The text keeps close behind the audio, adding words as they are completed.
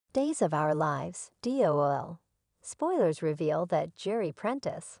Days of Our Lives, DOL. Spoilers reveal that Jerry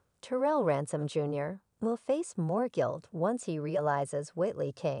Prentice, Terrell Ransom Jr., will face more guilt once he realizes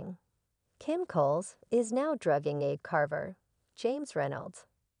Whitley King. Kim Coles is now drugging Abe Carver, James Reynolds.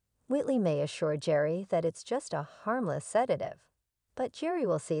 Whitley may assure Jerry that it's just a harmless sedative, but Jerry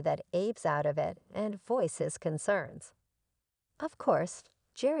will see that Abe's out of it and voice his concerns. Of course,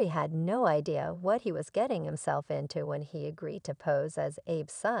 Jerry had no idea what he was getting himself into when he agreed to pose as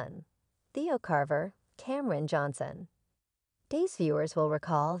Abe's son, Theo Carver, Cameron Johnson. Days viewers will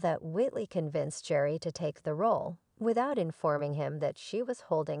recall that Whitley convinced Jerry to take the role without informing him that she was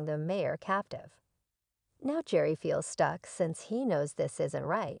holding the mayor captive. Now Jerry feels stuck since he knows this isn't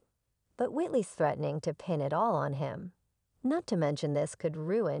right, but Whitley's threatening to pin it all on him. Not to mention this could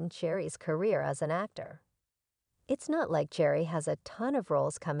ruin Jerry's career as an actor. It's not like Jerry has a ton of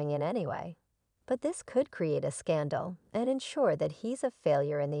roles coming in anyway, but this could create a scandal and ensure that he's a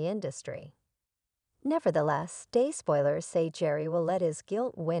failure in the industry. Nevertheless, day spoilers say Jerry will let his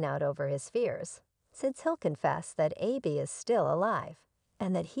guilt win out over his fears, since he'll confess that Abby is still alive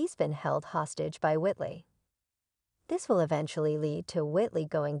and that he's been held hostage by Whitley. This will eventually lead to Whitley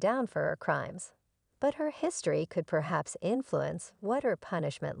going down for her crimes, but her history could perhaps influence what her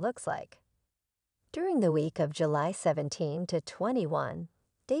punishment looks like. During the week of July 17 to 21,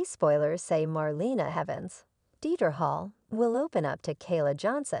 day spoilers say Marlena Evans, Dieter Hall, will open up to Kayla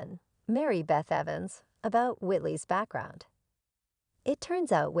Johnson, Mary Beth Evans, about Whitley's background. It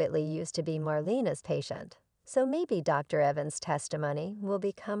turns out Whitley used to be Marlena's patient, so maybe Dr. Evans' testimony will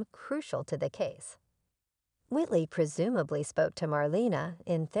become crucial to the case. Whitley presumably spoke to Marlena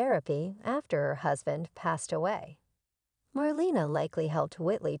in therapy after her husband passed away. Marlena likely helped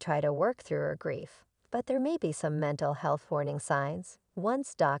Whitley try to work through her grief, but there may be some mental health warning signs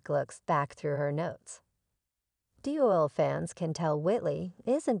once Doc looks back through her notes. DOL fans can tell Whitley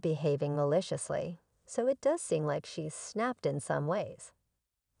isn't behaving maliciously, so it does seem like she's snapped in some ways.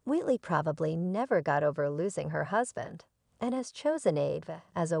 Whitley probably never got over losing her husband and has chosen Abe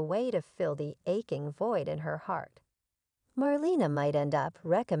as a way to fill the aching void in her heart. Marlena might end up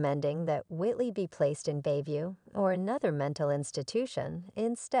recommending that Whitley be placed in Bayview or another mental institution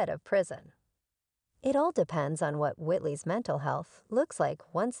instead of prison. It all depends on what Whitley's mental health looks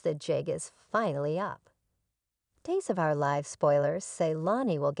like once the jig is finally up. Days of Our Lives spoilers say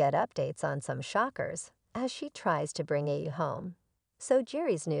Lonnie will get updates on some shockers as she tries to bring Abe home, so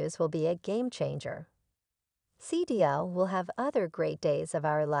Jerry's news will be a game changer. CDL will have other great Days of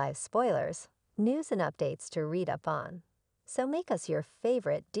Our Lives spoilers, news and updates to read up on. So make us your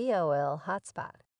favorite DOL hotspot.